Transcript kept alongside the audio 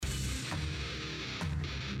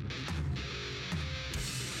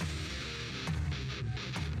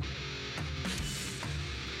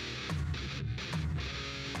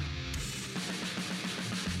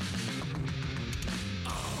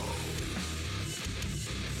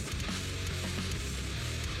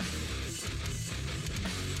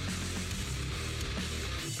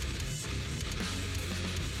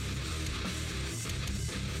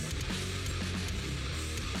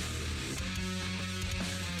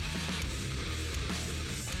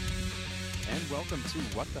welcome to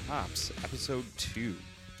What the Hops, Episode 2.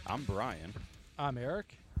 I'm Brian. I'm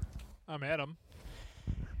Eric. I'm Adam.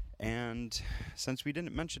 And since we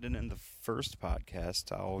didn't mention it in the first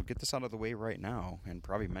podcast, I'll get this out of the way right now and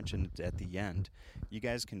probably mention it at the end. You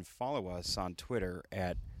guys can follow us on Twitter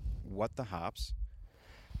at What the Hops.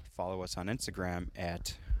 Follow us on Instagram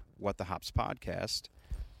at What the Hops Podcast.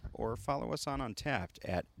 Or follow us on Untapped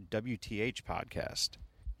at WTH Podcast.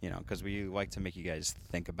 You know, because we like to make you guys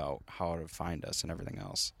think about how to find us and everything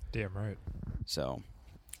else. Damn right. So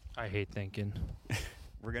I hate thinking.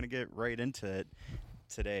 we're going to get right into it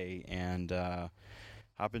today and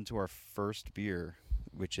hop into our first beer,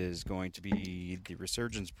 which is going to be the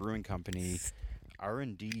Resurgence Brewing Company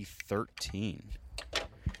R&D 13.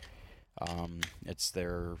 It's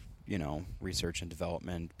their, research and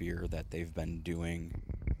development beer that they've been doing,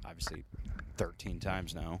 obviously, 13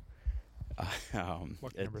 times now.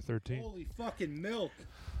 Number 13. Holy fucking milk!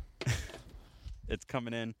 It's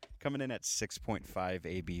coming in at 6.5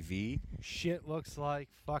 ABV. Shit looks like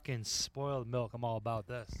fucking spoiled milk. I'm all about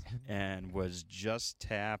this. And was just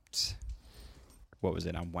tapped, what was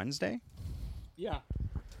it, on Wednesday? Yeah.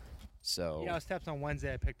 So Yeah, I was tapped on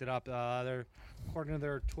Wednesday. I picked it up. They're according to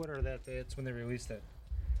their Twitter it's when they released it.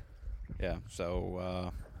 yeah,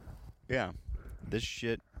 so this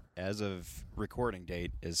shit as of recording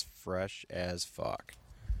date is fresh as fuck.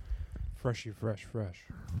 Freshy, fresh.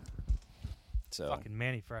 So Fucking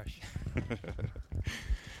Manny Fresh.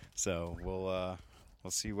 so we'll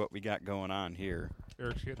see what we got going on here.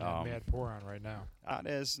 Eric's getting that mad pour on right now.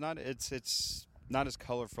 It's not as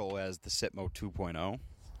colorful as the Sitmo 2.0,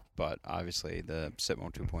 but obviously the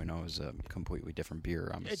Sitmo 2.0 is a completely different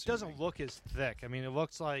beer. It doesn't look as thick. I mean, it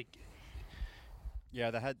looks like Yeah,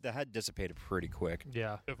 the head dissipated pretty quick.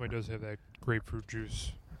 yeah. Definitely does have that grapefruit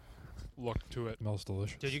juice look to it. Smells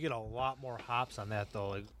delicious. Dude, you get a lot more hops on that though.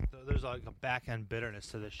 Like, there's like a back end bitterness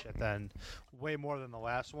to this shit than way more than the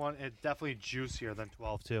last one. It's definitely juicier than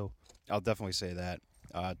 12 too. I'll definitely say that.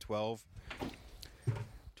 12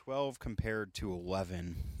 compared to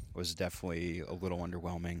 11 was definitely a little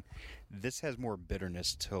underwhelming. This has more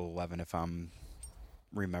bitterness to 11 if I'm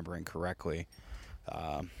remembering correctly.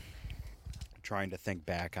 Trying to think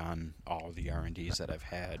back on all the R&Ds that I've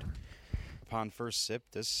had. Upon first sip,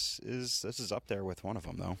 this is up there with one of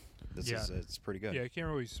them though. It's pretty good. Yeah, I can't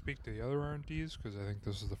really speak to the other R&Ds because I think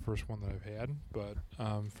this is the first one that I've had. But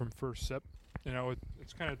from first sip,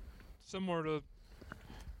 it's kind of similar to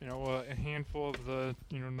a handful of the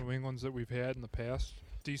New Englands that we've had in the past.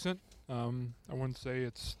 Decent. I wouldn't say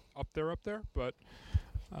it's up there, but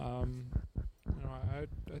I'd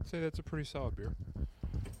say that's a pretty solid beer.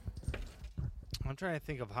 I'm trying to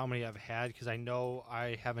think of how many I've had because I know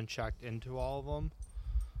I haven't checked into all of them.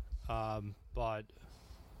 But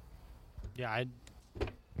yeah, I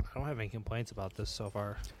don't have any complaints about this so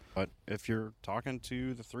far. But if you're talking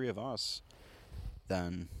to the three of us,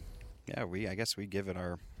 then yeah, I guess we give it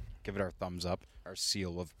our thumbs up, our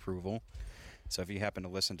seal of approval. So if you happen to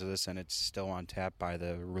listen to this and it's still on tap by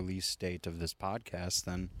the release date of this podcast,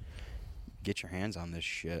 then get your hands on this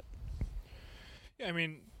shit. Yeah, I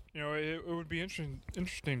mean, it would be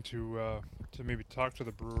interesting to maybe talk to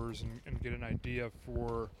the brewers and get an idea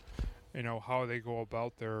for, how they go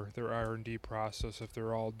about their R&D process. If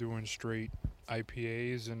they're all doing straight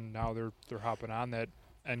IPAs and now they're hopping on that.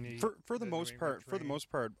 And for the most part,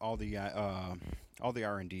 all the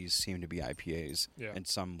R&Ds seem to be IPAs in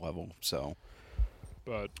some level. So.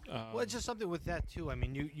 But well, it's just something with that too. I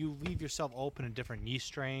mean, you leave yourself open to different yeast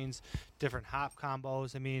strains, different hop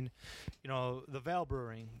combos. I mean, the Vale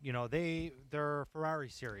Brewing, they're Ferrari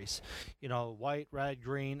series, white, red,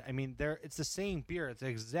 green. I mean, it's the same beer. It's the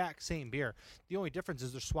exact same beer. The only difference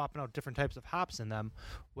is they're swapping out different types of hops in them,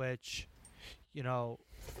 which, it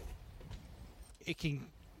can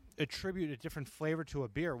attribute a different flavor to a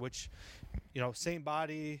beer. Which, same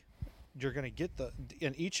body, you're going to get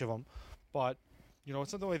in each of them, but.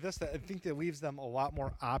 It's something like this that I think that leaves them a lot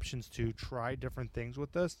more options to try different things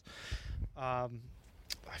with this. I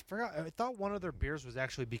forgot. I thought one of their beers was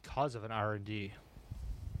actually because of an R&D.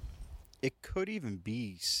 It could even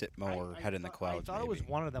be Sitmo or Head in the Clouds. I thought it was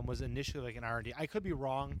one of them was initially like an R&D. I could be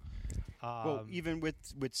wrong. Well, even with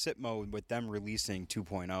Sitmo, with them releasing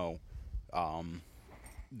 2.0,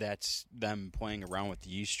 that's them playing around with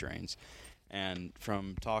the yeast strains. And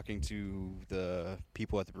from talking to the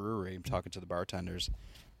people at the brewery, talking to the bartenders,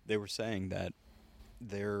 they were saying that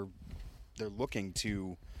they're looking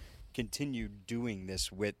to continue doing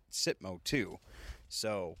this with Sitmo too.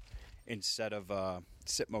 So instead of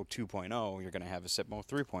Sitmo 2.0, you're going to have a Sitmo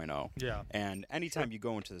 3.0. Yeah. And anytime you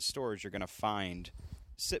go into the stores, you're going to find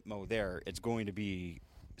Sitmo there. It's going to be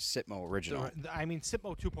Sitmo Original. I mean,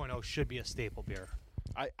 Sitmo 2.0 should be a staple beer.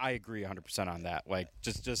 I agree 100% on that. Like,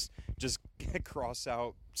 just cross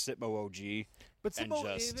out Sitmo OG. But And Sitmo,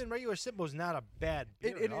 just- even regular Sitmo is not a bad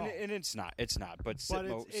beer at all. And it's not. It's not. But But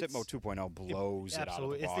Sitmo 2.0 blows it out of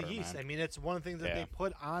Absolutely, the water, it's the yeast. man. I mean, it's one of the things that Yeah. they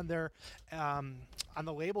put on their on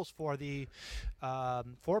the labels for the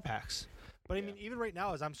 4-packs. But I mean, even right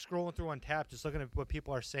now, as I'm scrolling through Untappd, just looking at what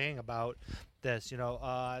people are saying about this,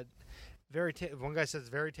 one guy says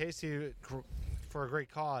very tasty for a great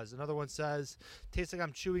cause. Another one says tastes like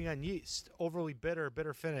I'm chewing on yeast. Overly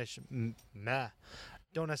bitter finish. Meh.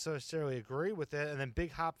 Don't necessarily agree with it. And then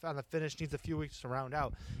big hop on the finish, needs a few weeks to round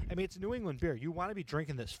out. I mean, it's a New England beer. You want to be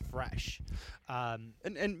drinking this fresh. And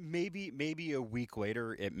maybe a week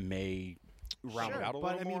later it may round it out a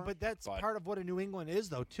but little more. But that's part of what a New England is,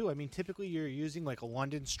 though, too. I mean, typically you're using like a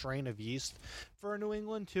London strain of yeast for a New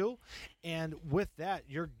England too, and with that,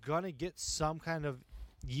 you're gonna get some kind of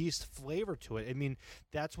yeast flavor to it. I mean,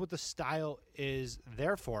 that's what the style is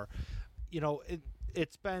there for.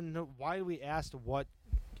 It's been widely asked what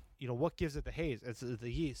gives it the haze. It's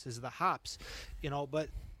the yeast, is the hops, but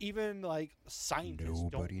even like scientists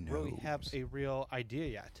Nobody don't really have knows. a real idea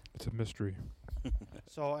yet. It's a mystery.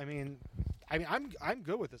 So I'm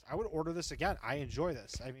good with this. I would order this again. I enjoy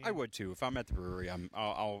this. I would too. If I'm at the brewery, I'm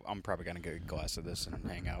probably gonna get a glass of this and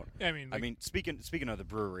hang out. Yeah, I mean, I mean, speaking of the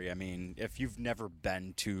brewery, I mean, if you've never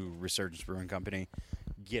been to Resurgence Brewing Company,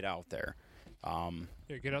 get out there.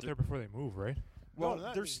 get out there before they move, right? Well,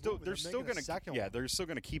 No, they're still making a gonna second one. they're still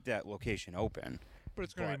gonna keep that location open. But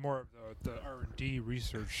it's going to be more of the R&D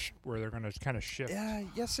research where they're going to kind of shift. Yeah,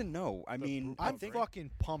 yes and no. I mean, I'm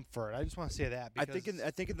fucking pumped for it. I just want to say that. I Because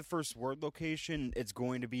think in the first word location, it's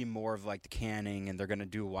going to be more of like the canning, and they're going to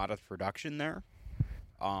do a lot of production there.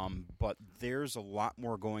 But there's a lot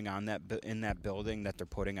more going on in that building that they're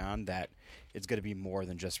putting on that it's going to be more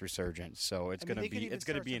than just Resurgence. So it's going to be an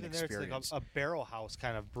experience. Like a barrel house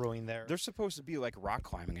kind of brewing there. There's supposed to be like rock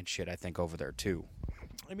climbing and shit, I think, over there too.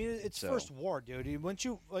 I mean, it's So- first ward, dude. Once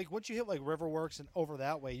you hit like Riverworks and over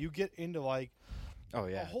that way, you get into like Oh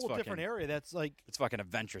yeah, a whole different area. That's like, It's fucking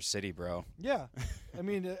Adventure City, bro. yeah. I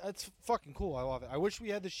mean, it's fucking cool. I love it. I wish we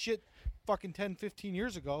had this shit fucking 10, 15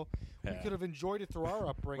 years ago. We Yeah. could have enjoyed it through our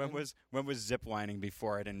upbringing. When was ziplining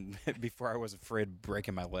before I was afraid of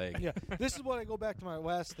breaking my leg? Yeah, this is what I go back to my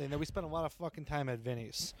last thing that we spent a lot of fucking time at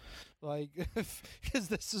Vinny's, like,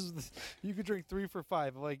 because you could drink 3 for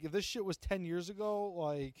 $5. Like, if this shit was 10 years ago,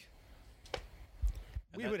 like,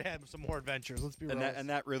 we would have some more adventures. Let's be real. And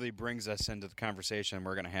that really brings us into the conversation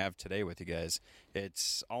we're going to have today with you guys.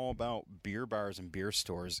 It's all about beer bars and beer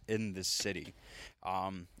stores in this city.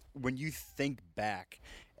 When you think back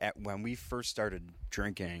at when we first started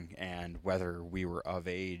drinking and whether we were of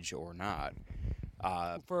age or not,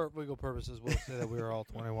 For legal purposes, we'll say that we were all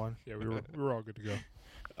 21. Yeah, we were all good to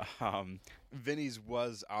go. Vinny's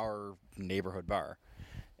was our neighborhood bar,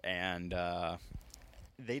 and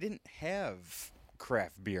they didn't have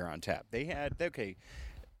craft beer on tap. They had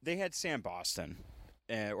Sam Boston,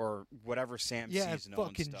 or whatever Sam Yeah, seasonal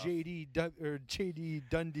fucking and stuff. JD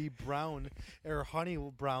Dundee Brown or Honey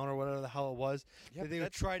Brown or whatever the hell it was. Yeah, they would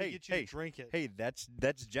that's- try to hey, get you hey, to drink it. Hey, that's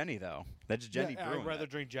Jenny though. That's Jenny yeah, brewing. I'd rather that.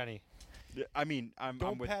 drink Jenny. I mean, I'm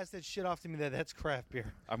Don't with pass that shit off to me that's craft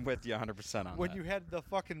beer. I'm with you 100% on When that. you had the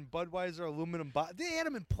fucking Budweiser aluminum bottles, they had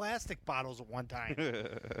them in plastic bottles at one time.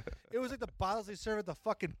 It was like the bottles they serve at the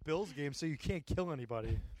fucking Bills game, so you can't kill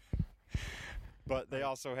anybody. But they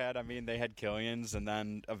also had, they had Killian's, and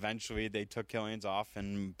then eventually they took Killian's off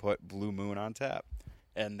and put Blue Moon on tap.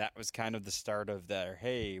 And that was kind of the start of their,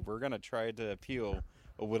 hey, we're going to try to appeal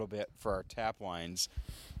a little bit for our tap lines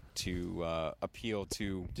to appeal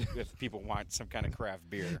to if people want some kind of craft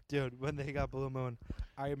beer. Dude, when they got Blue Moon,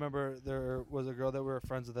 I remember there was a girl that we were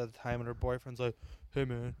friends with at the time, and her boyfriend's like, "Hey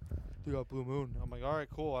man, they got Blue Moon." I'm like, "All right,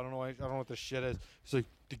 cool. I don't know what this shit is." He's like,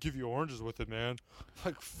 "They give you oranges with it, man."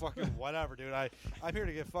 I'm like, fucking whatever, dude. I'm here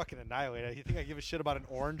to get fucking annihilated. You think I give a shit about an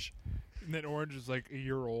orange? And then Orange is like a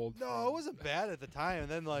year old. No, it wasn't bad at the time.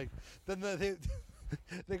 And then they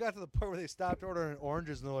they got to the point where they stopped ordering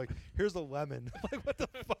oranges, and they're like, "Here's a lemon." I'm like, what the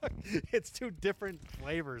fuck? It's 2 different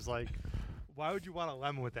flavors. Like, why would you want a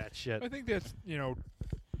lemon with that shit? I think that's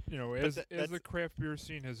as the craft beer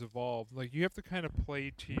scene has evolved, like you have to kind of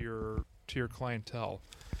play to your clientele,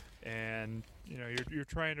 and you're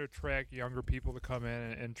trying to attract younger people to come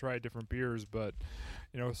in and try different beers, but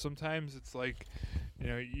sometimes it's like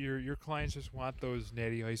your clients just want those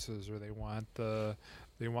natty ices, or they want the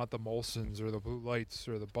Molsons or the Blue Lights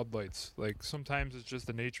or the Bud Lights. Like sometimes it's just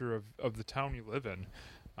the nature of the town you live in.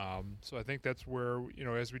 So I think that's where,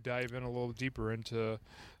 as we dive in a little deeper into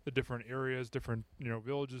the different areas, different,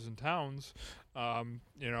 villages and towns,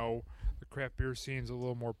 the craft beer scene's a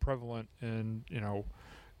little more prevalent in,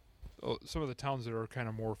 some of the towns that are kind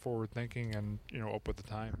of more forward thinking and, up with the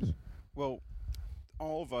times. Well,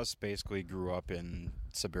 all of us basically grew up in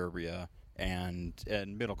suburbia and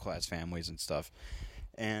middle class families and stuff.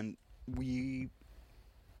 And we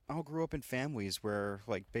all grew up in families where,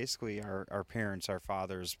 like, basically our parents, our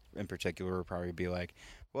fathers in particular, would probably be like,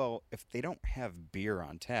 well, if they don't have beer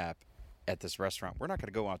on tap at this restaurant, we're not going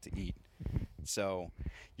to go out to eat. So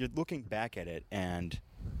you're looking back at it, and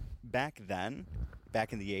back then,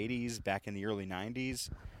 back in the 80s, back in the early 90s,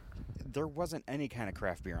 there wasn't any kind of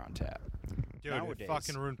craft beer on tap. Dude, Nowadays, it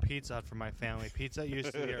fucking ruined Pizza Hut for my family. Pizza Hut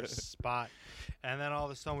used to be our spot. And then all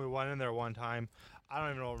of a sudden we went in there one time. I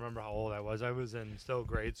don't even remember how old I was. I was in still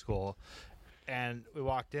grade school. And we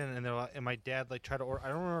walked in, and my dad tried to order. I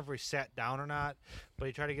don't remember if we sat down or not, but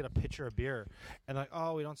he tried to get a pitcher of beer. And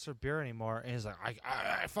oh, we don't serve beer anymore. And he's like,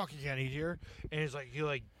 I fucking can't eat here. And he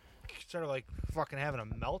started fucking having a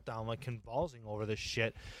meltdown, convulsing over this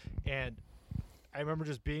shit. And I remember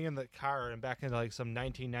just being in the car and back in some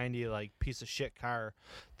 1990 piece of shit car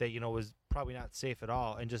that was probably not safe at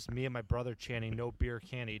all, and just me and my brother chanting "No beer,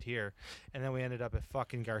 can't eat here," and then we ended up at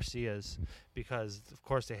fucking Garcia's because of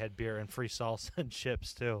course they had beer and free salsa and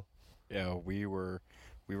chips too. Yeah, we were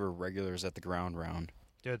regulars at the Ground Round.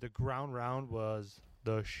 Dude, the Ground Round was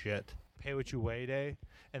the shit. Pay what you weigh day,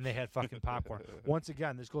 and they had fucking popcorn. Once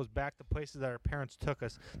again, this goes back to places that our parents took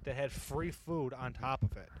us that had free food on top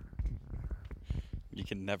of it. You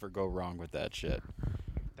can never go wrong with that shit.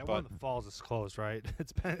 That one in the Falls is closed, right?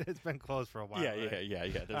 It's been closed for a while. Yeah, right? yeah.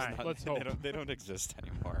 There's right, not, let's they, hope. don't, they don't exist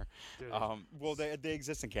anymore. Dude, Well, they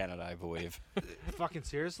exist in Canada, I believe. fucking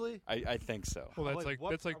seriously? I think so. Well, that's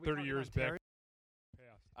What- that's are like we 30 talking years Ontario? back.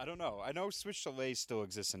 I don't know. I know Swiss Chalet still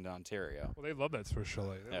exists in Ontario, Well, they love that Swiss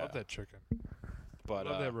chalet. They love Yeah. that chicken. but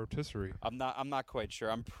Love that rotisserie. I'm not quite sure.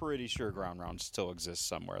 I'm pretty sure Ground Round still exists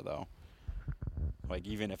somewhere though.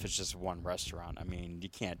 Even if it's just one restaurant, I mean, you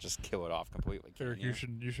can't just kill it off completely. Can Eric, you?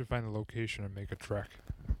 you should find the location and make a trek.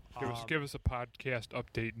 Give us a podcast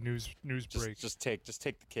update news break. Just take the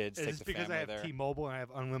kids. Is Take this the because I family have there. T-Mobile and I have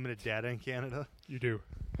unlimited data in Canada? You do.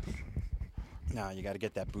 Nah, you got to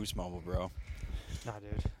get that Boost Mobile, bro. Nah,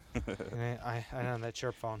 dude. I on that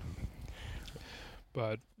chirp phone.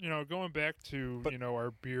 But going back to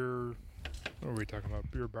our beer. What are we talking about?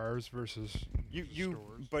 Beer bars versus You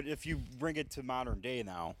stores. but if you bring it to modern day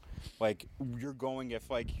now, you're going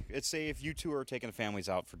let's say if you two are taking the families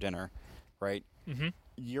out for dinner, right? Mm-hmm.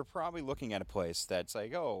 You're probably looking at a place that's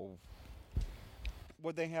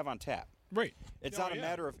what they have on tap. Right. It's Oh, not a yeah.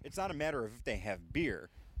 matter of if they have beer.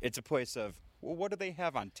 It's a place of, well, what do they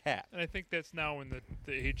have on tap? And I think that's now in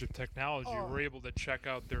the age of technology. Oh. We're able to check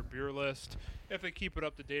out their beer list if they keep it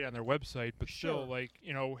up to date on their website. But still,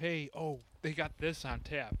 Sure. hey, they got this on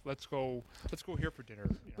tap. Let's go here for dinner.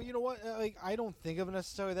 But you know what? I don't think of it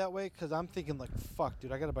necessarily that way because I'm thinking fuck,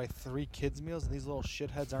 dude, I got to buy 3 kids meals and these little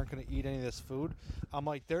shitheads aren't going to eat any of this food. I'm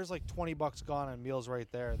there's $20 gone on meals right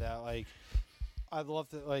there that I'd love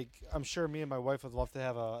to I'm sure me and my wife would love to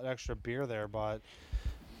have an extra beer there, but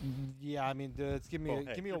yeah, I mean, dude, give me a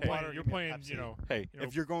Hey, water. you're give me a playing, Pepsi. Hey, You know-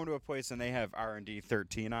 if you're going to a place and they have R&D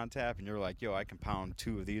 13 on tap and you're like, yo, I can pound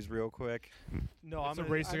 2 of these real quick. No, It's I'm a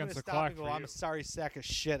race I'm against the stop clock and go, for I'm you. a sorry sack of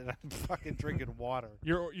shit, and I'm fucking drinking water.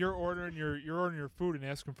 You're ordering your food and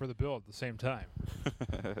asking for the bill at the same time.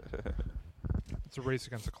 It's a race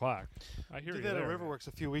against the clock. I hear Did you that at there. Riverworks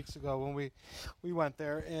a few weeks ago when we went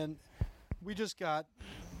there, and we just got.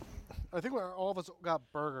 I think all of us got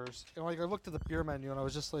burgers, and I looked at the beer menu and I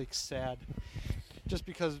was just sad, just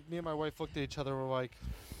because me and my wife looked at each other and were like,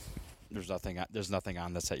 There's nothing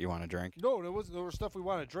on this that you want to drink. "No, there was stuff we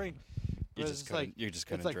want to drink." You But just it's couldn't, you just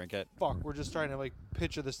couldn't it's drink it. Fuck, we're just trying to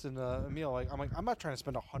picture this in a meal. I'm not trying to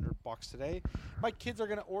spend $100 today. My kids are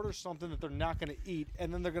gonna order something that they're not gonna eat,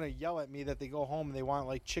 and then they're gonna yell at me that they go home and they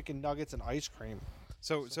want chicken nuggets and ice cream.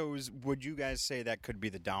 So would you guys say that could be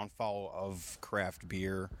the downfall of craft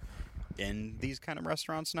beer in these kind of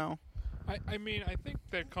restaurants now? I mean, I think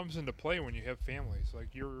that comes into play when you have families.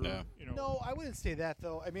 Yeah. No, I wouldn't say that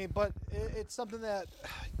though. I mean, but it's something that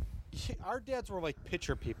our dads were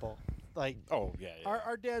pitcher people. Oh yeah.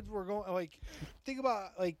 Our dads were going think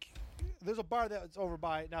about there's a bar that's over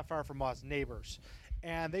by not far from us, Neighbors,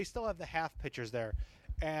 and they still have the half pitchers there,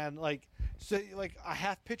 and a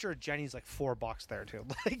half pitcher of Jenny's $4 there too.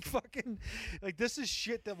 Fucking this is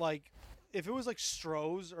shit that if it was like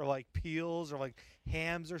Stroh's or like Peels or like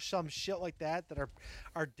Hams or some shit like that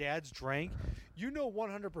our dads drank,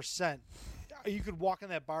 100% you could walk in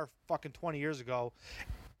that bar fucking 20 years ago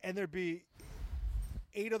and there'd be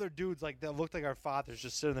 8 other dudes like that looked like our fathers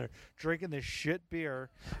just sitting there drinking this shit beer,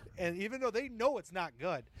 and even though they know it's not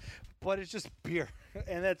good, but it's just beer.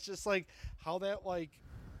 And that's just like how that like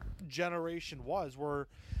generation was, where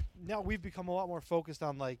now we've become a lot more focused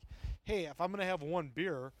on like, hey, if I'm gonna have one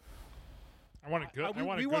beer, I want a good. I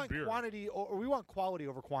want a we good want beer. quantity, or we want quality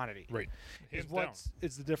over quantity. Right. Is Hands down.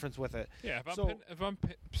 it's the difference with it. Yeah. So- If I'm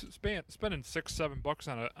spending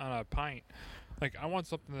 $6-7 on a pint, like I want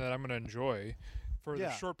something that I'm going to enjoy for the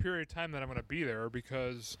Yeah. short period of time that I'm going to be there,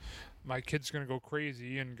 because my kid's going to go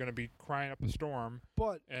crazy and going to be crying up a storm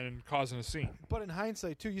But and causing a scene. in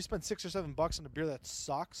hindsight too, you spend $6 or $7 on a beer that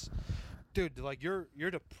sucks, dude. Like you're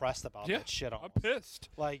depressed about Yeah, that shit. I'm Almost. pissed.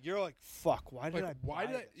 Like you're like, fuck. Why did Like, I? why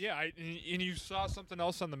buy did I? this? Yeah, and you saw something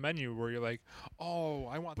else on the menu where you're like, oh,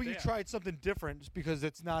 I want But that. you tried something different just because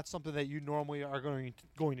it's not something that you normally are going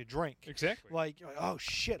to drink. Exactly. Like, you're like, oh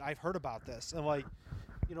shit, I've heard about this, and like,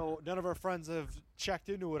 none of our friends have checked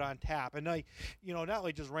into it on tap, and like, not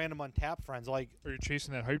like just random on tap friends, like or you're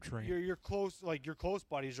chasing that hype train. your close, like your close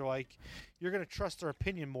buddies are like, you're gonna trust their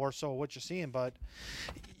opinion more so what you're seeing, but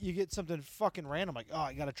you get something fucking random like, oh,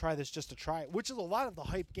 I gotta try this just to try it, which is a lot of the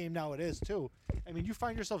hype game now. It is too. I mean, you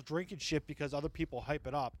find yourself drinking shit because other people hype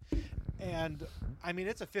it up. And, I mean,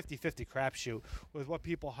 it's a 50-50 crapshoot with what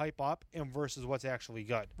people hype up and versus what's actually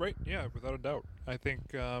good. Right. Yeah, without a doubt. I think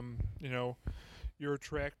you're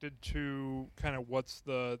attracted to kind of what's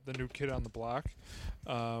the new kid on the block,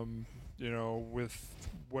 with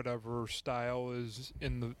whatever style is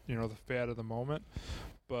in the the fad of the moment.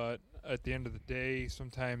 But at the end of the day,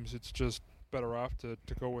 sometimes it's just better off to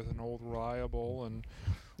go with an old reliable, and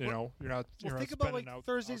you're not Well, not think about spending like out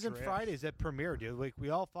Thursdays out and your ass. Fridays at Premiere, dude. Like, we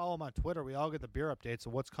all follow them on Twitter. We all get the beer updates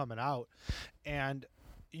of what's coming out. And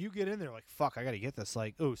you get in there like, fuck, I got to get this.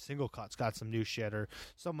 Like, oh, Single Cut's got some new shit, or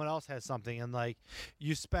someone else has something. And like,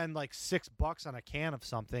 you spend like $6 on a can of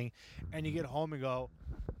something, and you get home and go,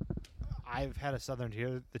 I've had a Southern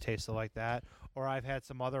Tier that tasted like that, or I've had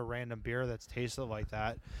some other random beer that's tasted like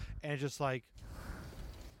that. And it's just like,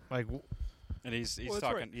 And he's Well, that's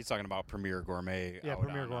talking right. he's talking about Premier Gourmet. yeah, out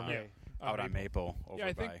Premier on, Gourmet. out on Maple over Yeah,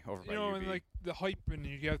 I think by over by and UB. like the hype, and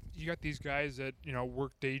you got these guys that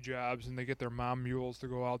work day jobs, and they get their mom mules to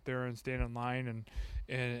go out there and stand in line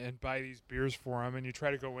and buy these beers for them, and you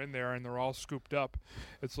try to go in there and they're all scooped up.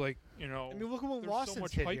 It's like I mean, look at when there's so Lawson's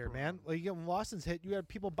much hit hype here, around man. Like, when Lawson's hit, you had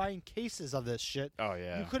people buying cases of this shit. Oh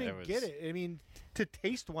yeah, You couldn't get it. I mean, to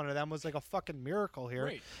taste one of them was like a fucking miracle here.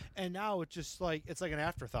 Right. And now it's just like, it's like an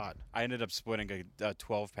afterthought. I ended up splitting a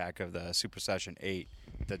 12 pack of the Super Session 8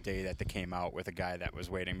 the day that they came out with a guy that was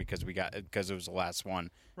waiting because it was the last one.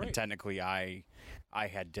 Right. And technically I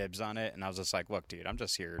had dibs on it, and I was just like, look, dude, I'm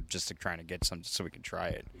just here just to trying to get some so we can try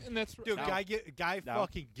it. And that's Dude, No. guy No.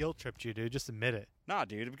 fucking guilt tripped you, dude. Just admit it. Nah,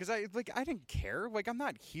 dude, because I didn't care. Like, I'm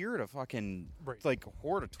not here to fucking Right. like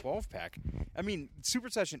hoard a 12 pack. I mean, Super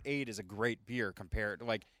Session 8 is a great beer compared,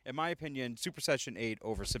 like, in my opinion, Super Session 8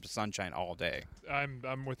 over Sip of Sunshine all day.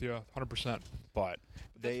 I'm with you 100%. But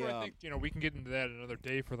That's they where I think we can get into that another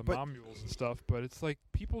day for the but- mom mules and stuff. But it's like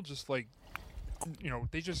people just like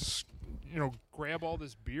they just grab all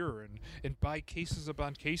this beer and buy cases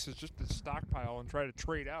upon cases just to stockpile and try to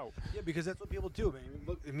trade out. Yeah, because that's what people do, man.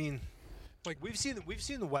 Look, I mean, like we've seen the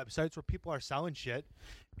websites where people are selling shit,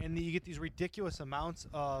 and you get these ridiculous amounts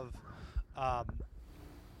of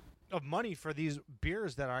money for these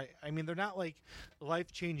beers that are. I mean, they're not like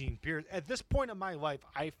life-changing beers. At this point in my life,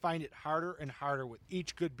 I find it harder and harder with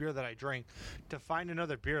each good beer that I drink to find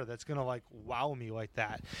another beer that's gonna like wow me like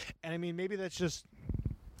that. And I mean, maybe that's just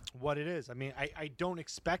what it is. I mean, I don't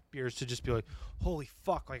expect beers to just be like, holy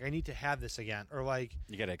fuck, like I need to have this again, or like,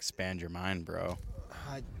 you got to expand your mind, bro.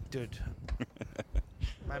 dude,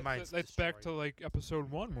 my mind's That's back to destroyed. like episode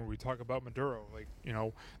 1 where we talk about Maduro. Like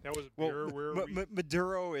that was a beer where we,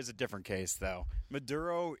 Maduro is a different case, though.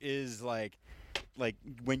 Maduro is like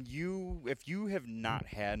when if you have not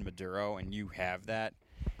had Maduro and you have that,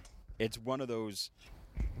 it's one of those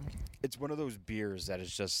beers that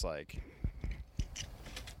is just like,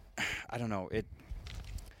 I don't know, it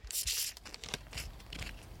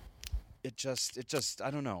just I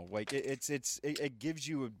don't know, like it gives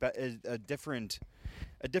you a different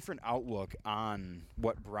outlook on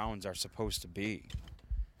what browns are supposed to be.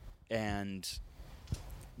 And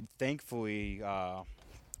thankfully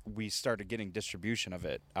we started getting distribution of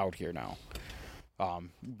it out here now.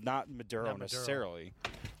 Not Maduro Not Maduro. necessarily,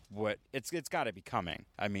 but it's got to be coming.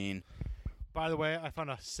 I mean, By the way, I found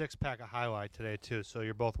a 6-pack of Highlight today too, so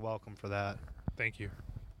you're both welcome for that. Thank you.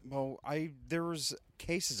 Well, there was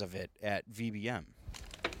cases of it at VBM.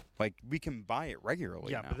 Like, we can buy it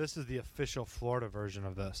regularly Yeah, now. but this is the official Florida version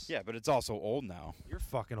of this. Yeah, but it's also old now. You're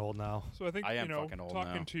fucking old now. So I think I am fucking old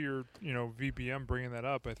talking now. to your VBM, bringing that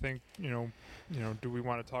up. I think do we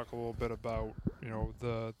want to talk a little bit about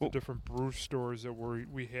the Well- different brew stores that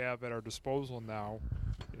we have at our disposal now,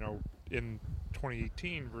 in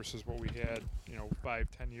 2018 versus what we had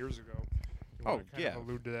 5-10 years ago. You wanna kind of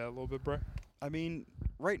allude to that a little bit, Brett? I mean,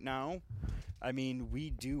 right now, we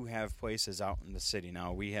do have places out in the city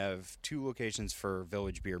now. We have 2 locations for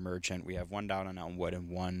Village Beer Merchant. We have one down on Elmwood and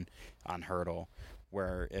one on Hurdle,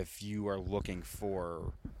 where if you are looking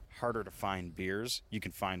for harder to find beers, you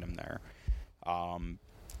can find them there.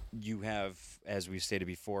 You have, as we stated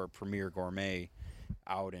before, Premier Gourmet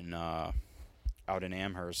out in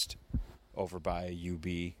Amherst, over by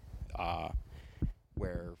UB,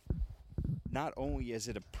 where not only is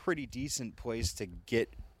it a pretty decent place to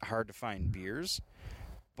get hard to find beers,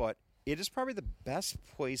 but it is probably the best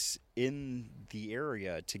place in the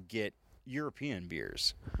area to get European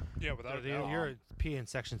beers. Yeah, without The a doubt. European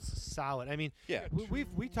section's solid. I mean, Yeah.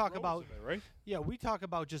 we talk Rows about of it, right? we talk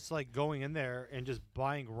about just like going in there and just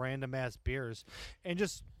buying random ass beers and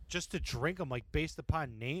just to drink them like based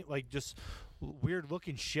upon name, like just weird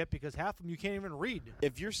looking shit because half of them you can't even read.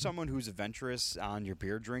 If you're someone who's adventurous on your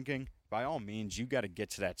beer drinking, by all means, you got to get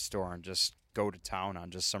to that store and just go to town on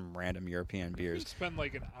just some random European You beers. can spend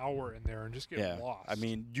like an hour in there and just get Yeah, lost. I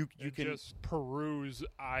mean, you and can. just peruse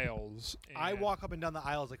aisles. I and walk up and down the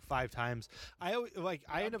aisles like 5 times. I always, like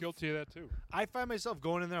I I'm end up guilty of that too. I find myself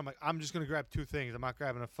going in there. I'm like, I'm just gonna grab 2 things. I'm not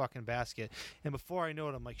grabbing a fucking basket. And before I know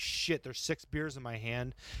it, I'm like, shit. There's 6 beers in my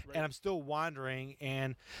hand, Right. and I'm still wandering.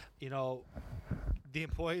 And the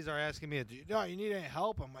employees are asking me, you need any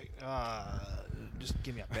help? I'm like, just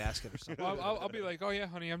give me a basket or something. Well, I'll be like, oh yeah,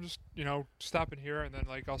 honey, I'm just stopping here, and then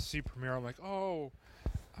like I'll see Premier. I'm like, oh,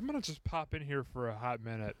 I'm gonna just pop in here for a hot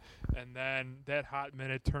minute, and then that hot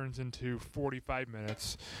minute turns into 45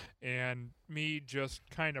 minutes, and me just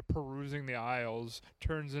kind of perusing the aisles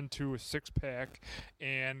turns into a 6-pack,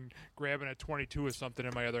 and grabbing a 22 or something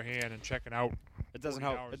in my other hand and checking out. It doesn't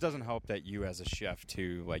 40 help. hours It doesn't help that you, as a chef,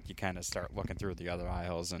 too, like you kind of start looking through the other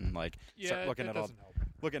aisles and like start Yeah, looking that at doesn't help.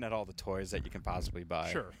 looking at all the toys that you can possibly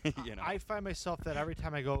buy. Sure. I find myself that every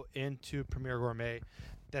time I go into Premier Gourmet,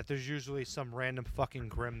 that there's usually some random fucking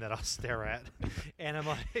Grim that I'll stare at, and I'm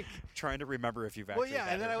like, trying to remember if you've well, actually. yeah,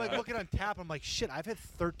 had and then it I or like not. look it on tap. I'm like, shit, I've had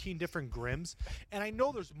 13 different Grims, and I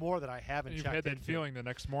know there's more that I haven't And you've checked had that into. feeling the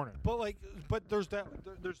next morning. But there's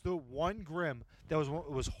there's the one Grim that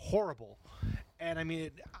was horrible, and I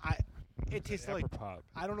mean it tasted like Pop.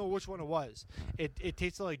 I don't know which one it was. It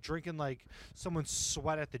tasted like drinking like someone's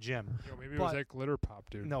sweat at the gym. Maybe it was But- that glitter pop,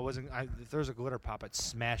 dude. No, it wasn't. If there's a glitter pop, I'd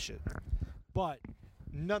smash it. But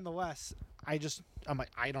nonetheless, I'm like,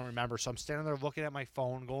 I don't remember. So I'm standing there looking at my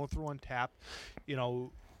phone, going through Untapped,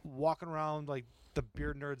 walking around like the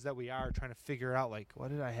beer nerds that we are, trying to figure out like, what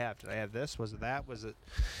did I have? Did I have this? Was it that? Was it,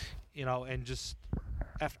 and just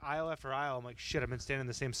aisle after aisle, I'm like, shit, I've been standing in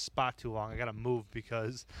the same spot too long. I got to move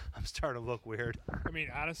because I'm starting to look weird. I mean,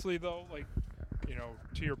 honestly, though, like,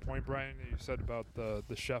 to your point, Brian, that you said about the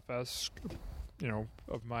chef-esque,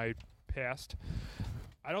 of my past,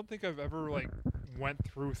 I don't think I've ever, like, went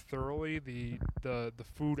through thoroughly the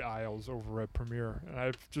food aisles over at Premier, and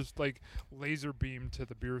I've just, like, laser beamed to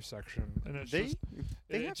the beer section, and it's They just,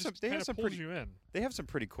 they it have just some they have kinda some pulls pretty you in. they have some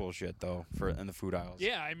pretty cool shit though in the food aisles.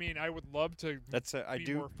 Yeah, I mean, I would love to That's I be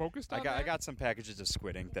do. more focused on I that. got some packages of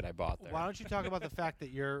squid ink that I bought there. Why don't you talk about the fact that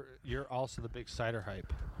you're also the big cider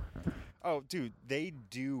hype? Oh, dude, they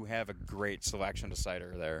do have a great selection of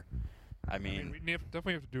cider there. I I mean, mean, we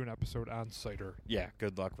definitely have to do an episode on cider. yeah,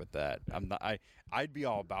 good luck with that. I'd be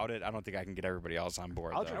all about it. I don't think I can get everybody else on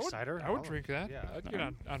board. I'll though. drink cider. I would I'll- drink that. yeah. I'd get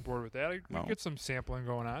on board with that. We Well. get some sampling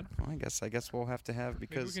going on. Well, I guess we'll have to have Maybe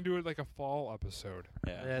we because can do it like a fall episode.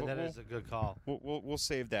 yeah, Yeah, we'll, that we'll, is a good call. we'll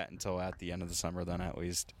save that until at the end of the summer then at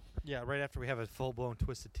least. Yeah, right after we have a full blown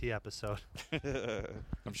Twisted Tea episode.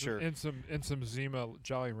 I'm sure. And some Zima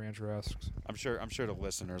Jolly Rancher asks. I'm sure the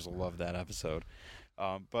listeners will love that episode.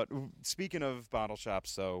 But speaking of bottle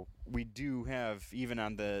shops, though, we do have, even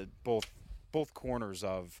on the both corners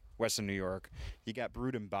of Western New York, you got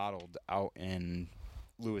Brewed and Bottled out in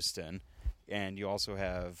Lewiston, and you also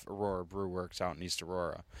have Aurora Brew Works out in East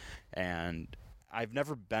Aurora. And I've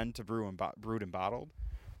never been to Brewed and Bottled,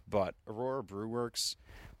 but Aurora Brew Works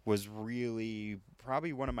was really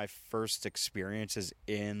probably one of my first experiences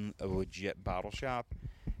in a legit bottle shop,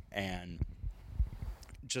 and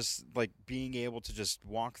just like being able to just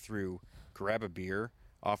walk through grab a beer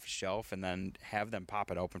off a shelf and then have them pop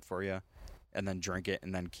it open for you and then drink it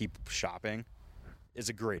and then keep shopping is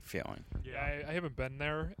a great feeling. Yeah, I haven't been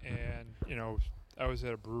there, and I was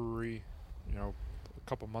at a brewery, a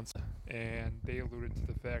couple months, and they alluded to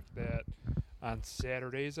the fact that on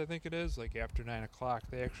Saturdays, I think it is, like after 9 o'clock,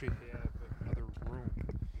 they actually have another room.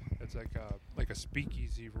 It's like a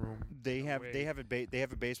speakeasy room. They have away. they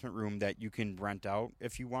have a basement room that you can rent out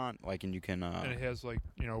if you want, like, and you can. And it has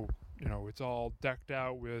it's all decked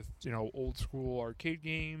out with old school arcade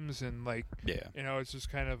games, and Yeah. it's just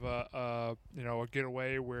kind of a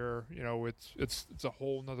getaway where it's a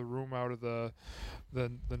whole nother room out of the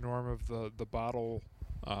norm of the bottle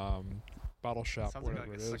shop, Sounds whatever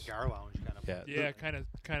like it a is. cigar lounge kind of. Yeah. Yeah, kind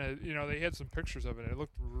of. They had some pictures of it. And it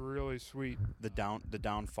looked really sweet. The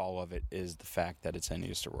downfall of it is the fact that it's in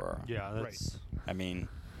East Aurora. Yeah, that's I mean,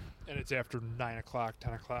 And it's after 9 o'clock,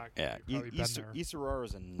 10 o'clock. yeah, You've probably been there. East Aurora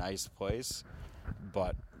is a nice place,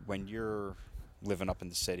 but when you're living up in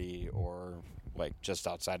the city or like just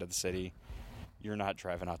outside of the city, you're not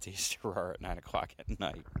driving out to East Aurora at 9 o'clock at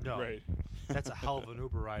night. no. Right. That's a hell of an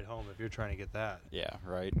Uber ride home if you're trying to get that. Yeah,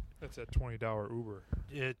 right. That's a $20 Uber.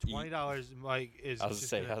 Yeah, $20 is. I was just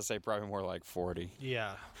say gonna- I'd say probably more like 40.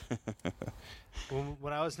 Yeah.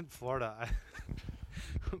 when I was in Florida,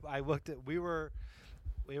 I looked at we were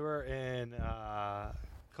in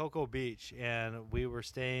Cocoa Beach, and we were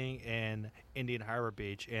staying in Indian Harbor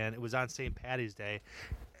Beach, and it was on St. Patty's Day.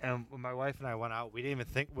 And when my wife and I went out, we didn't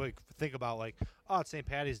even think about it's St.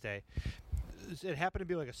 Patty's Day. It happened to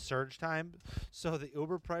be like a surge time, so the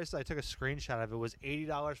Uber price, I took a screenshot of it, was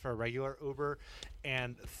 $80 for a regular Uber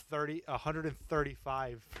and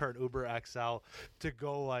 $135 for an Uber XL to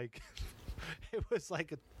go it was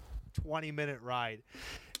like a 20-minute ride.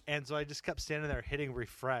 And so I just kept standing there hitting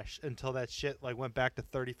refresh until that shit went back to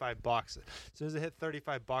 $35. As soon as it hit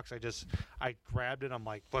 $35, I grabbed it. I'm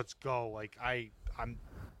like, let's go.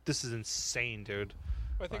 This is insane, dude.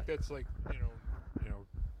 I think that's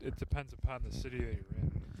it depends upon the city that you're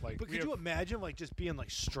in. But could you imagine just being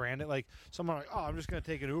stranded? Someone I'm just gonna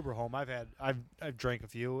take an Uber home. I've drank a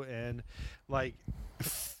few, and like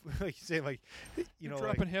you say you're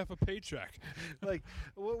dropping half a paycheck. what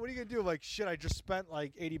are you gonna do? Shit, I just spent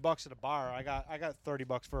 $80 at a bar. I got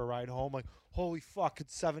 $30 for a ride home. Holy fuck,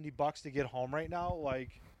 it's $70 to get home right now.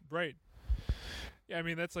 Right. Yeah, I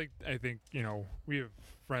mean that's I think we have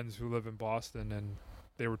friends who live in Boston, and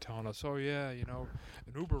they were telling us, oh yeah, an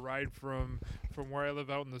Uber ride from where I live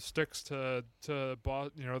out in the sticks to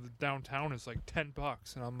Boston, the downtown is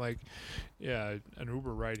 $10, and I'm like, yeah, an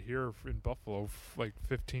Uber ride here in Buffalo,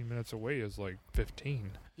 15 minutes away is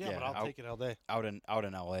 15. Yeah, but I'll take it all day. Out in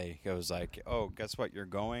LA, it was oh, guess what? You're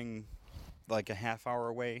going a half hour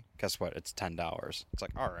away. Guess what? It's $10. It's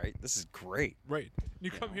all right, this is great. Right.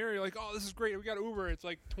 You come here, you're like, oh, this is great. We got Uber. It's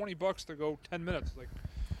 $20 to go 10 minutes.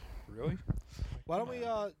 Really? Why don't we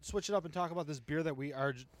switch it up and talk about this beer that we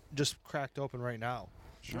are just cracked open right now?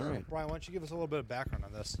 Sure. All right. Brian, why don't you give us a little bit of background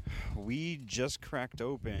on this? We just cracked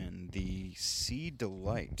open the Sea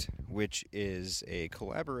Delight, which is a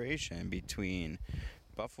collaboration between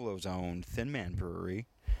Buffalo's own Thin Man Brewery.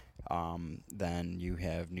 Then you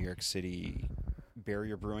have New York City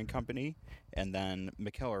Barrier Brewing Company, and then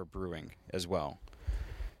McKellar Brewing as well.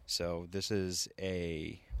 So this is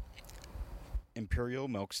a Imperial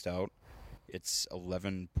Milk Stout. It's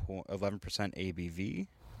 11% ABV,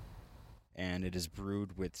 and it is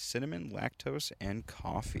brewed with cinnamon, lactose, and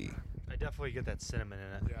coffee. I definitely get that cinnamon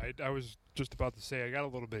in it. Yeah, I was just about to say I got a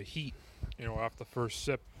little bit of heat, off the first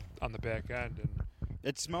sip on the back end, and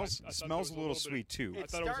It smells I thought smells there a was little a little bit- sweet too. I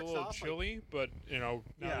It thought it was a starts little off chilly, but now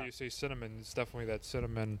Yeah. that you say cinnamon, it's definitely that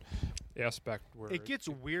cinnamon aspect where It gets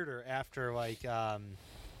weirder after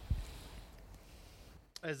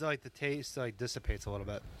as the taste dissipates a little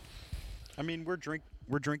bit. I mean, we're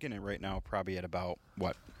drinking it right now, probably at about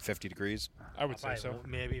 50 degrees, I would say so.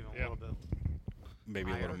 Maybe even a Yeah. little bit. maybe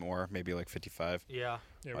a Higher. little more, maybe 55. Yeah.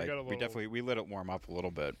 Yeah, we got a little. we definitely let it warm up a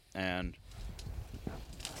little bit, and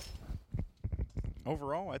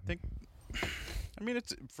overall, I think, I mean,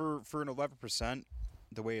 it's for an 11%,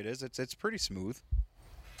 the way it is, it's pretty smooth.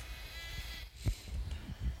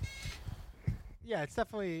 Yeah, it's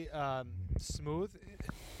definitely smooth.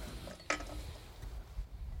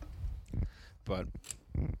 But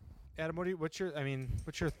Adam, what's your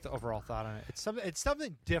overall thought on it? It's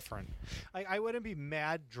something different. I wouldn't be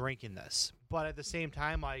mad drinking this, but at the same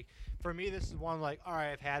time, for me, this is one all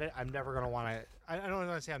right, I've had it. I'm never gonna want to. I don't want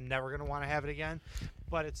to say I'm never gonna want to have it again,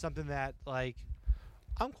 but it's something that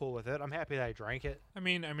I'm cool with it. I'm happy that I drank it. I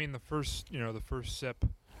mean, the first sip,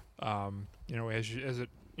 as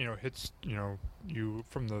hits you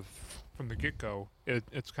from the get go,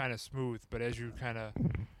 it's kind of smooth. But as you kind of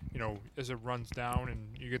as it runs down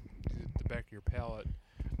and you get to the back of your palate,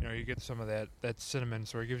 you get some of that cinnamon,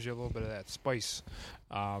 so it gives you a little bit of that spice.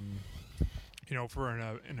 For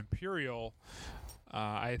an imperial,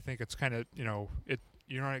 I think it's kind of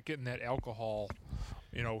you're not getting that alcohol,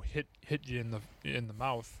 hit you in the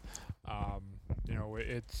mouth.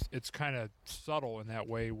 It's kind of subtle in that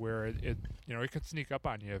way where it could sneak up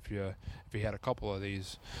on you if you had a couple of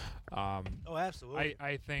these. Oh, absolutely.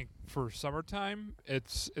 I think for summertime,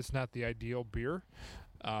 it's not the ideal beer,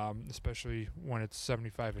 especially when it's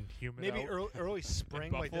 75 and humid. Maybe out. early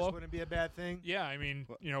spring, like this Buffalo. wouldn't be a bad thing. Yeah, I mean,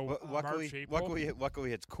 Luckily, March, April.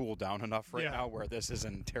 luckily, it's cooled down enough right Yeah. now where this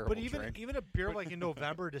isn't terrible. But even drink. a beer like in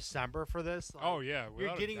November, December for this. Like, Oh yeah, you're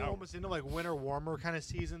without a getting doubt. almost into like winter warmer kind of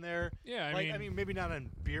season there. Yeah, I mean, maybe not on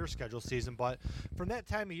beer schedule season, but from that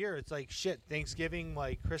time of year, it's like shit. Thanksgiving,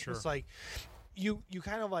 like Christmas, Sure. like you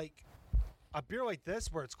kind of like a beer like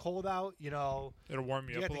this where it's cold out. it'll warm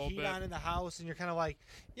you You up got a the little heat bit. on in the house, and you're kind of like,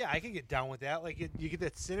 yeah, I can get down with that. Like you get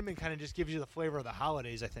that cinnamon, kind of just gives you the flavor of the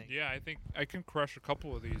holidays. I think. Yeah, I think I can crush a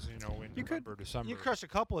couple of these. In You could- November, December. You crush a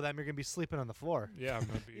couple of them, you're gonna be sleeping on the floor, Yeah, I'm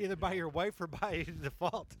gonna be either by your wife or by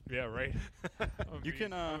default. Yeah, right. You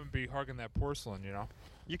can, I'm gonna be hugging that porcelain.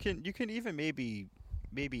 You can even maybe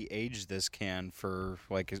age this can for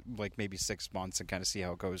like maybe 6 months and kind of see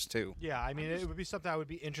how it goes too. Yeah, I mean, it would be something I would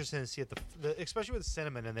be interested in to see at the especially with the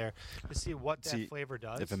cinnamon in there, to see what that See flavor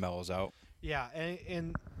does. If it mellows out. Yeah,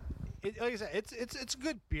 and like I said, it's a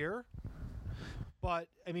good beer. But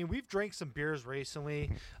I mean, we've drank some beers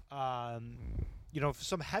recently,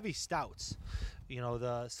 some heavy stouts.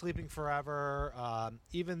 The Sleeping Forever,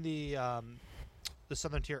 even the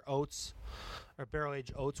Southern Tier Oats or barrel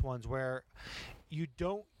aged oats ones, where you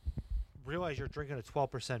don't realize you're drinking a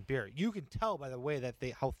 12% beer. You can tell by the way that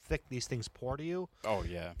how thick these things pour to you. Oh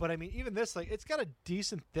yeah. But I mean, even this, like, it's got a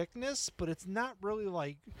decent thickness, but it's not really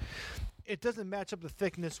like, it doesn't match up the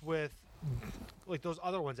thickness with like those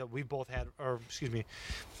other ones that we both had, or excuse me,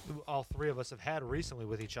 all three of us have had recently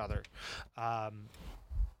with each other.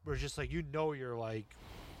 Where it's just like, you're like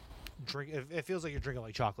it feels like you're drinking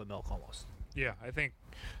like chocolate milk almost. Yeah, I think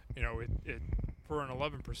it for an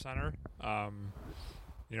 11%er.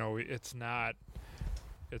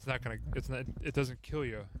 It doesn't kill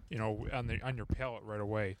you, on your palate right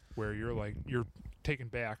away, where you're taken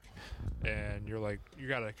back, and you're like, you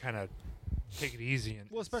gotta kind of take it easy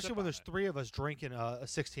and Especially sip when on there's it. three of us drinking a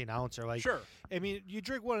 16 ouncer. Like, Sure, I mean, you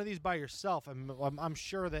drink one of these by yourself, I'm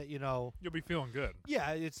sure that you'll be feeling good.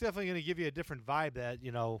 yeah, it's definitely going to give you a different vibe that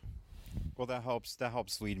Well, that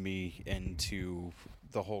helps lead me into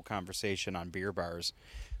the whole conversation on beer bars.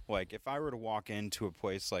 Like, if I were to walk into a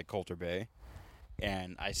place like Coulter Bay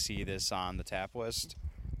and I see this on the tap list,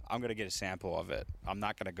 I'm going to get a sample of it. I'm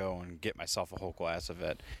not going to go and get myself a whole glass of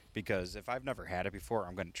it, because if I've never had it before,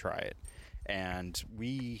 I'm going to try it. And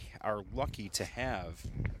we are lucky to have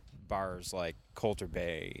bars like Coulter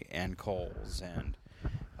Bay and Coles and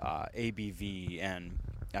ABV, and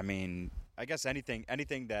I mean, I guess anything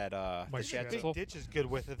that the Mike Schatzel, Schatzel. Big Ditch is good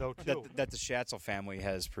with it though too. that the Schatzel family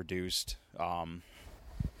has produced.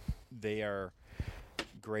 They are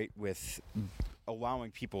great with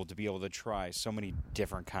allowing people to be able to try so many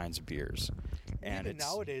different kinds of beers. And even it's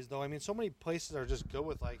nowadays, though, I mean, so many places are just good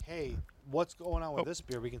with like, hey, what's going on with this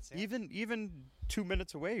beer? We can say even 2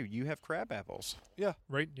 minutes away, you have Crab Apples.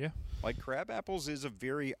 Right? Yeah. Like, Crab Apples is a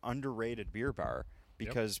very underrated beer bar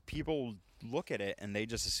because people look at it and they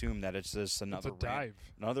just assume that it's just another It's a dive.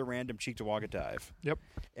 another random Cheektowaga dive. Yep.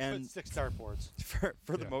 And 6 dartboards.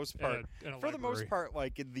 for the Yeah. most part, And a for the most library. part,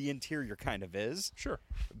 like, the interior kind of is, Sure.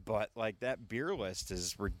 but like that beer list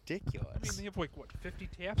is ridiculous. I mean, they have 50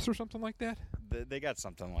 taps or something like that. They got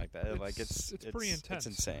something like that. Like, it's pretty intense.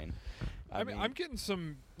 It's insane. I mean, I'm getting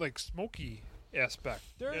some smoky aspect.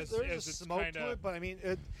 There's as a it's smoke kinda- to it, but I mean,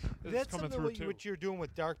 it's that's coming something through, too. what you're doing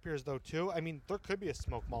with dark beers though too. I mean, there could be a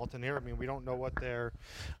smoke malt in here. I mean, we don't know what their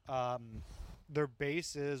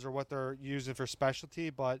base is or what they're using for specialty,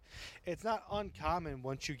 but it's not uncommon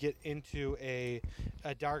once you get into a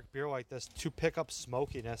dark beer like this to pick up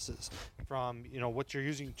smokinesses from what you're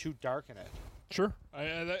using to darken it. Sure.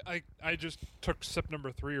 I just took sip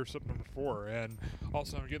number 3 or sip number 4, and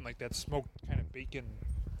also I'm getting like that smoked kind of bacon,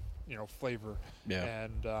 flavor. Yeah.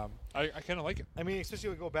 And I kind of like it. I mean, especially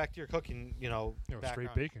when we go back to your cooking, straight background.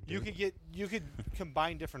 bacon, You dude. could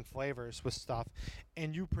combine different flavors with stuff,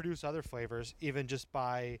 and you produce other flavors even just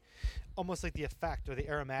by almost like the effect or the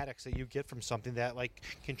aromatics that you get from something that like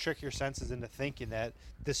can trick your senses into thinking that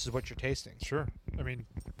this is what you're tasting. Sure. I mean,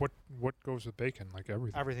 what goes with bacon? Like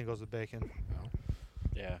everything. Everything goes with bacon. you know?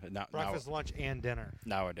 Yeah, Breakfast, lunch, and dinner.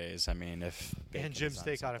 nowadays, I mean, if bacon And Jim's is on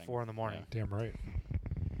Steakout at something, 4 in the morning. Damn right.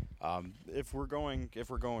 If we're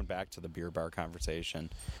going back to the beer bar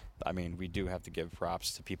conversation, I mean, we do have to give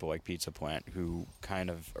props to people like Pizza Plant, who kind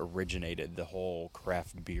of originated the whole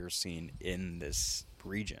craft beer scene in this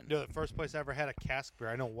region. You know, the first place I ever had a cask beer,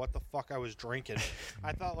 I know what the fuck I was drinking.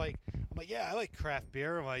 I thought, I'm like, yeah, I like craft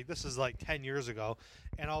beer. I'm like, this is like 10 years ago.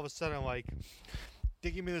 And all of a sudden, I'm like,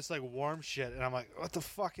 they give me this like warm shit. And I'm like, what the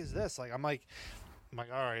fuck is this? Like, I'm like, all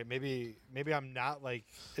right, maybe I'm not like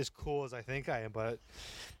as cool as I think I am, but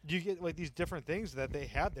you get like these different things that they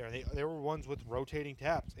had there. They were ones with rotating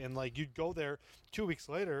taps, and like you'd go there 2 weeks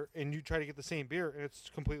later and you try to get the same beer, and it's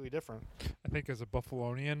completely different. I think as a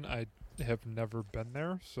Buffalonian, I have never been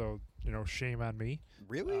there, so shame on me.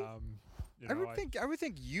 Really? I would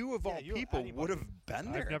think you of Yeah, all you- people anybody. would have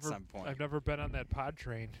been there at some point. I've never been on that pod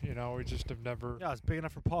train. We just have never. Yeah, it's big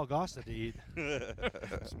enough for Paul Gosta to eat.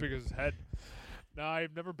 As big as his head. No,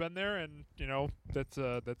 I've never been there, and that's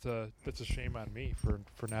a shame on me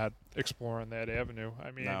for not exploring that avenue.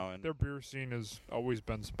 I mean, No, and- their beer scene has always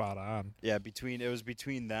been spot on. Yeah, it was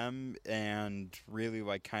between them and really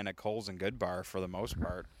like kind of Coles and Good Bar for the most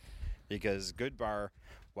part, because Good Bar,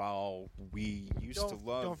 while we used to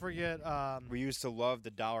love, Don't forget. we used to love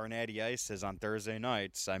the $1 Natty Ices on Thursday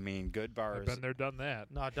nights. I mean, Good Bar I've is, been there, done that.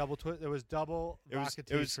 No, double twist. There was double It was-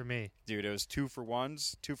 vodka it was- teas for me. dude, it was 2 for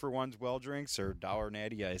 1s well drinks or $1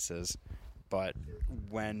 Natty Ices. But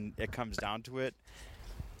when it comes down to it,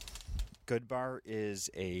 Good Bar is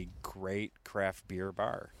a great craft beer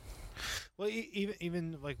bar. Well,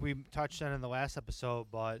 even like we touched on in the last episode,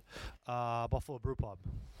 but Buffalo Brew Pub.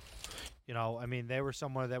 I mean, they were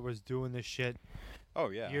someone that was doing this shit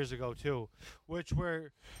Oh yeah, years ago too, which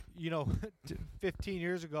were, 15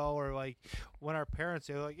 years ago, or like when our parents,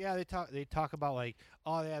 they were like, yeah, they talk about like,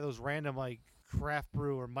 oh yeah, those random like craft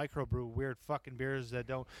brew or microbrew weird fucking beers that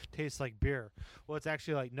don't taste like beer. Well, it's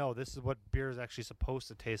actually like, no, this is what beer is actually supposed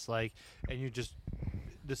to taste like, and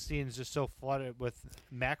the scene is just so flooded with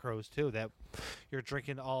macros too that you're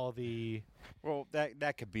drinking all the. Well,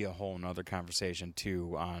 that could be a whole nother conversation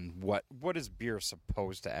too on what is beer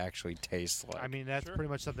supposed to actually taste like. I mean, that's Sure. pretty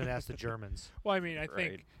much something to ask the Germans Well, I mean, I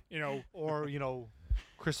Right. think or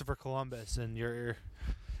Christopher Columbus and your.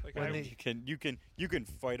 like When I, they- you can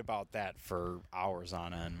fight about that for hours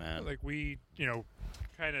on end, man. like we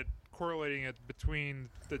kind of correlating it between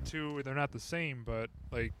the two. They're not the same, but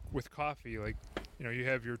like with coffee, like you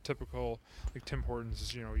have your typical like Tim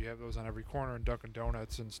Hortons. You have those on every corner, and Dunkin'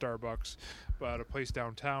 Donuts and Starbucks. But a place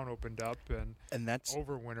downtown opened up, and that's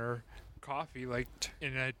over winter coffee,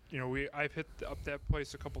 I've hit up that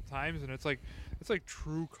place a couple times, and it's like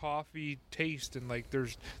true coffee taste, and like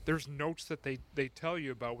there's notes that they tell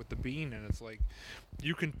you about with the bean, and it's like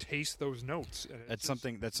you can taste those notes. And that's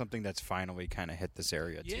something that's finally kind of hit this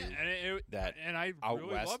area Yeah, too. and I Out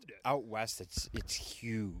really west, loved it. out west, it's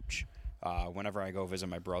huge. Whenever I go visit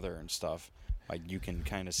my brother and stuff, like you can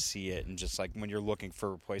kind of see it, and just like when you're looking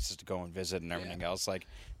for places to go and visit and everything else, like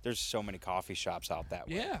there's so many coffee shops out that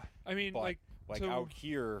way. Yeah, I mean, But, like like out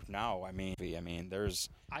here now, I mean, there's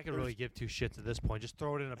I could really give two shits at this point. Just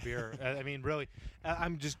throw it in a beer. I mean, really,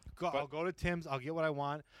 I'm just. I'll go to Tim's. I'll get what I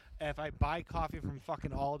want. If I buy coffee from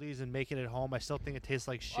fucking Aldi's and make it at home, I still think it tastes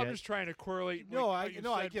like shit. I'm just trying to correlate. No, like, how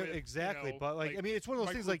you I said get with, exactly, but like I mean, it's one of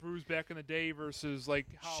those things like. brews back in the day versus like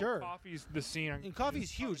how Sure. coffee's the scene. And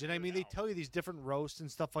coffee's huge, and I mean, they tell you these different roasts and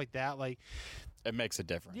stuff like that. Like, it makes a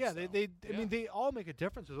difference. yeah, though. I mean, they all make a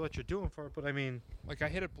difference with what you're doing for it. But I mean, Like I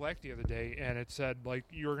hit it black the other day, and it said like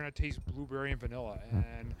you're gonna taste blueberry and vanilla,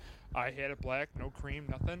 and I had it black, no cream,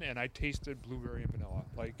 nothing, and I tasted blueberry and vanilla.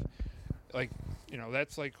 Like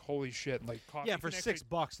that's like holy shit. Like coffee. yeah, for can actually-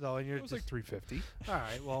 $6 though, and you're It was just, like $3.50. all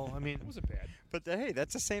right. Well, I mean, It wasn't bad. But hey,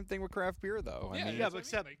 that's the same thing with craft beer, though. I mean, that's yeah, what but I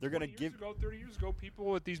except mean. Like, they're gonna 20 give- years ago, 30 years ago,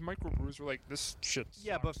 people at these microbrews were like, "This shit."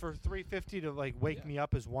 yeah, but sucks. for $3.50 to like wake me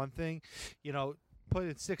up is one thing,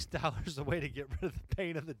 putting $6 away to get rid of the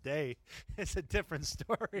pain of the day is a different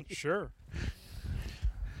story. sure.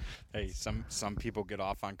 hey, some people get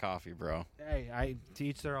off on coffee, bro. Hey, to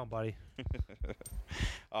each their own, buddy.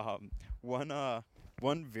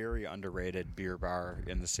 One very underrated beer bar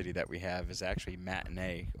in the city that we have is actually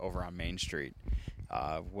Matinee over on Main Street.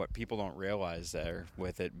 What people don't realize there,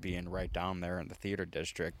 with it being right down there in the theater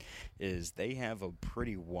district, is they have a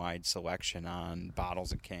pretty wide selection on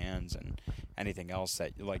bottles and cans and anything else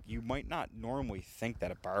that like you might not normally think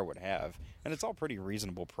that a bar would have, and it's all pretty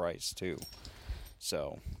reasonable price too.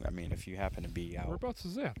 So, I mean, if you happen to be out, Whereabouts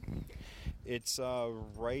is that? it's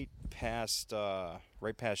right past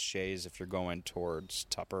Shays if you're going towards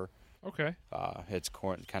Tupper. Okay. It's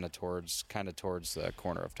kind of towards the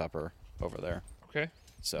corner of Tupper over there. Okay.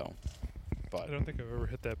 So, I but don't think I've ever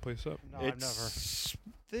hit that place up. No, I've never.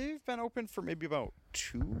 they've been open for maybe about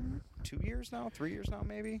 2 years now, 3 years now,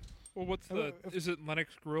 maybe. Well, what's Uh, the? Is it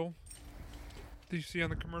Lennox Grill? Do you see on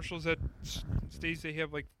the commercials that states they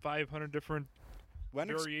have like 500 different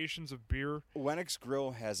variations of beer? Lennox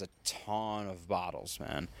Grill has a ton of bottles,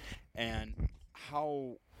 man, and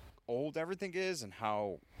how old everything is and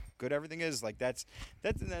how good everything is, like that's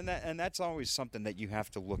always something that you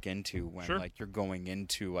have to look into when Sure. like you're going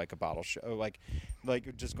into like a bottle show,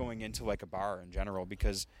 like just going into like a bar in general,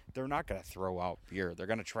 because they're not going to throw out beer. They're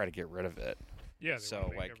going to try to get rid of it. Yeah. They So wanna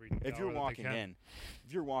make like every if you're dollar that they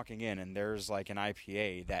walking can. and there's like an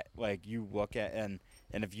IPA that like you look at, and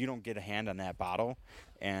if you don't get a hand on that bottle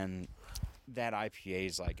and that IPA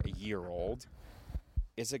is like a year old,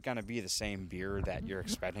 is it going to be the same beer that you're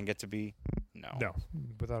expecting it to be? No,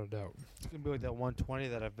 without a doubt. It's gonna be like that 120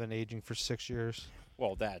 that I've been aging for 6 years.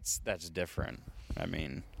 Well, that's different. I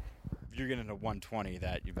mean, if you're getting a 120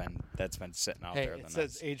 that's been sitting out Hey, there, it then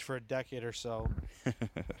says age for a decade or so.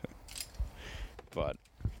 but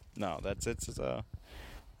no, that's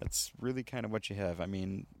really kind of what you have. I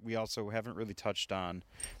mean, we also haven't really touched on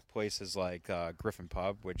places like Griffin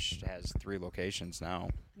Pub, which has 3 locations now.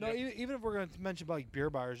 No, Yeah. even if we're going to mention like beer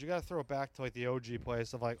bars, you got to throw it back to like the OG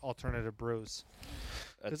place of like alternative brews.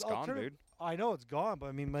 It's 'Cause gone, alternative- dude. I know it's gone, but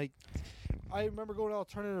I mean, like, I remember going to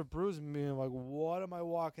alternative brews and being like, "What am I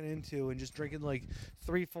walking into?" And just drinking like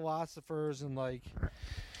 3 philosophers and like,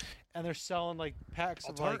 and they're selling like packs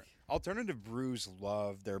of like, Alternative brews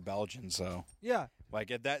love their Belgians, though. yeah, Like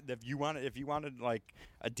if you wanted like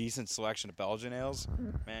a decent selection of Belgian ales,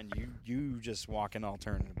 man, you just walk in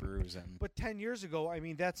alternative brews and But 10 years ago, I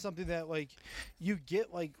mean, that's something that, like, you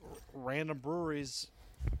get, like, random breweries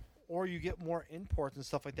or you get more imports and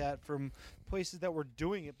stuff like that from places that were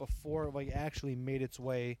doing it before it, like, actually made its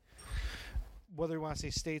way, whether you want to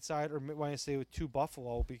say stateside or want to say to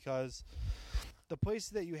Buffalo, because the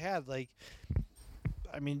places that you had, like,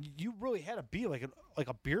 I mean, you really had to be like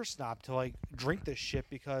a beer snob to like drink this shit,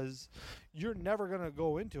 because you're never gonna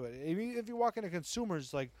go into it. I mean, if you walk into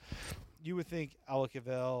consumers, like, you would think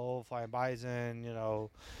Ellicottville, Flying Bison,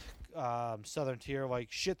 Southern Tier,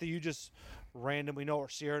 like shit that you just randomly know, or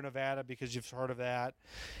Sierra Nevada because you've heard of that,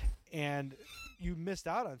 and you missed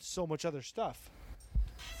out on so much other stuff.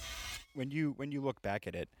 when you look back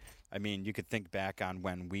at it, I mean, you could think back on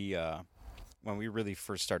when we really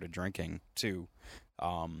first started drinking too.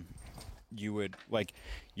 You'd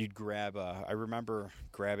grab I remember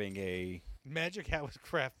grabbing a Magic Hat was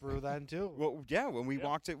craft brew then too. well, yeah. When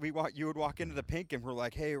you would walk into the Pink and we're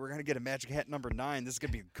like, hey, we're gonna get a Magic Hat number 9. This is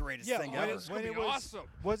gonna be the greatest Yeah, thing when ever. it- when it was- awesome.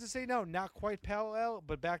 What does it say now? Not quite pale ale,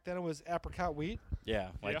 but back then it was apricot wheat.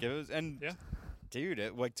 Yeah, like Yeah. it was, and Yeah. dude,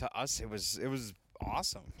 to us it was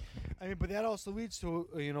awesome. I mean, but that also leads to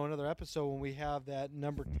another episode when we have that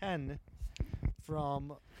number 10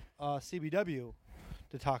 from CBW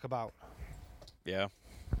to talk about. Yeah.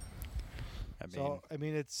 I mean, So I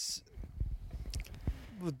mean, it's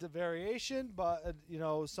with the variation, but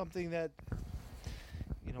something that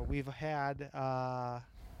we've had.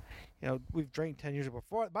 We've drank 10 years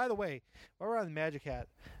before. By the way, while we're on the Magic Hat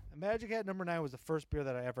number 9 was the first beer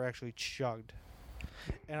that I ever actually chugged,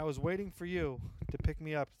 and I was waiting for you to pick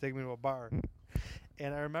me up to take me to a bar,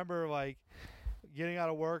 and I remember like getting out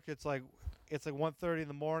of work. It's like 1:30 in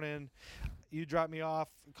the morning. You dropped me off,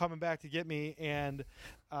 coming back to get me, and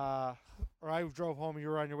or I drove home and you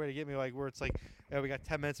were on your way to get me, like where it's like, yeah, we got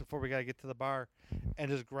 10 minutes before we got to get to the bar,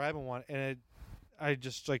 and just grabbing one, and I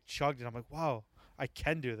just like chugged it. I'm like, wow, I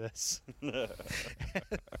can do this. Because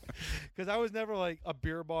I was never like a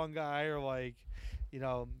beer bong guy or like,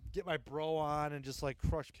 get my bro on and just like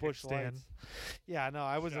crush Bush Kickstand. Lights. Yeah, no,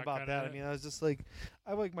 I wasn't about Shotgun that. I it. mean, I was just like,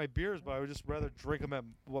 I like my beers, but I would just rather drink them at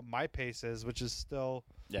what my pace is, which is still,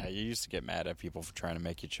 yeah, you used to get mad at people for trying to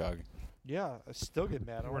make you chug. yeah, I still get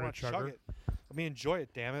mad. I We're want a to chug chugger. it. Let me enjoy it,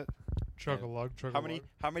 damn it. Chug a lug. Chug How a many lug.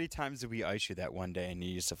 how many times did we ice you that one day and you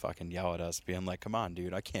used to fucking yell at us, being like, "Come on,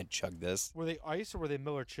 dude, I can't chug this." Were they ice or were they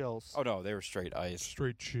Miller Chills? Oh no, they were straight ice.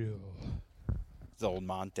 Straight chill. The old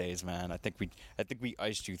Montes, man. I think we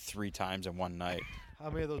iced you 3 times in one night.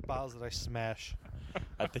 How many of those bottles did I smash?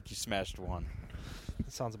 I think you smashed one.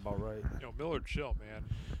 That sounds about right. Miller Chill, man.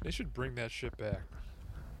 They should bring that shit back.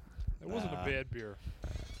 That wasn't a Nah. bad beer.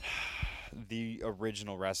 The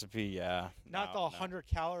original recipe, yeah. Not No, the 100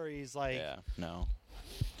 calories, like, Yeah, no.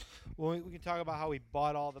 well, we can talk about how we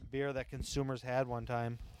bought all the beer that consumers had one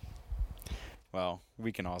time. Well,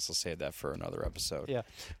 we can also save that for another episode. Yeah.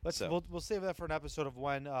 So- We'll save that for an episode of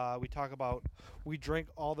when we talk about we drink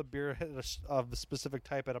all the beer of a specific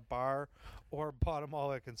type at a bar or bought them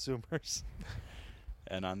all at consumers.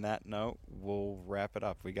 And on that note, we'll wrap it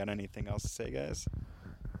up. We got anything else to say, guys?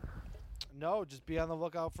 No, just be on the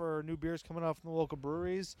lookout for new beers coming out from the local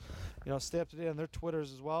breweries. Stay up to date on their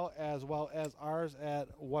Twitters as well as ours at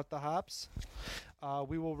What the Hops.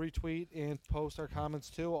 We will retweet and post our comments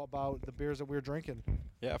too about the beers that we're drinking.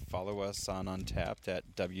 Yeah, follow us on Untapped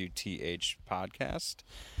at WTH Podcast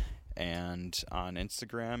and on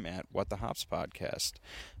Instagram at What the Hops Podcast.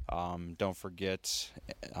 Don't forget,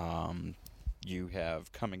 you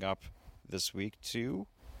have coming up this week too.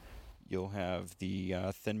 You'll have the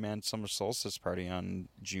Thin Man Summer Solstice Party on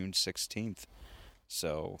June 16th.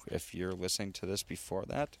 So if you're listening to this before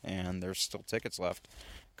that and there's still tickets left,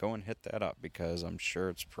 go and hit that up because I'm sure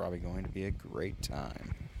it's probably going to be a great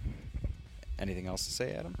time. Anything else to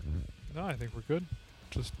say, Adam? No, I think we're good.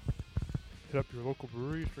 Just hit up your local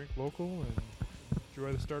breweries, drink local, and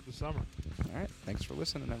enjoy the start of the summer. All right. Thanks for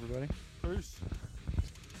listening, everybody. Peace.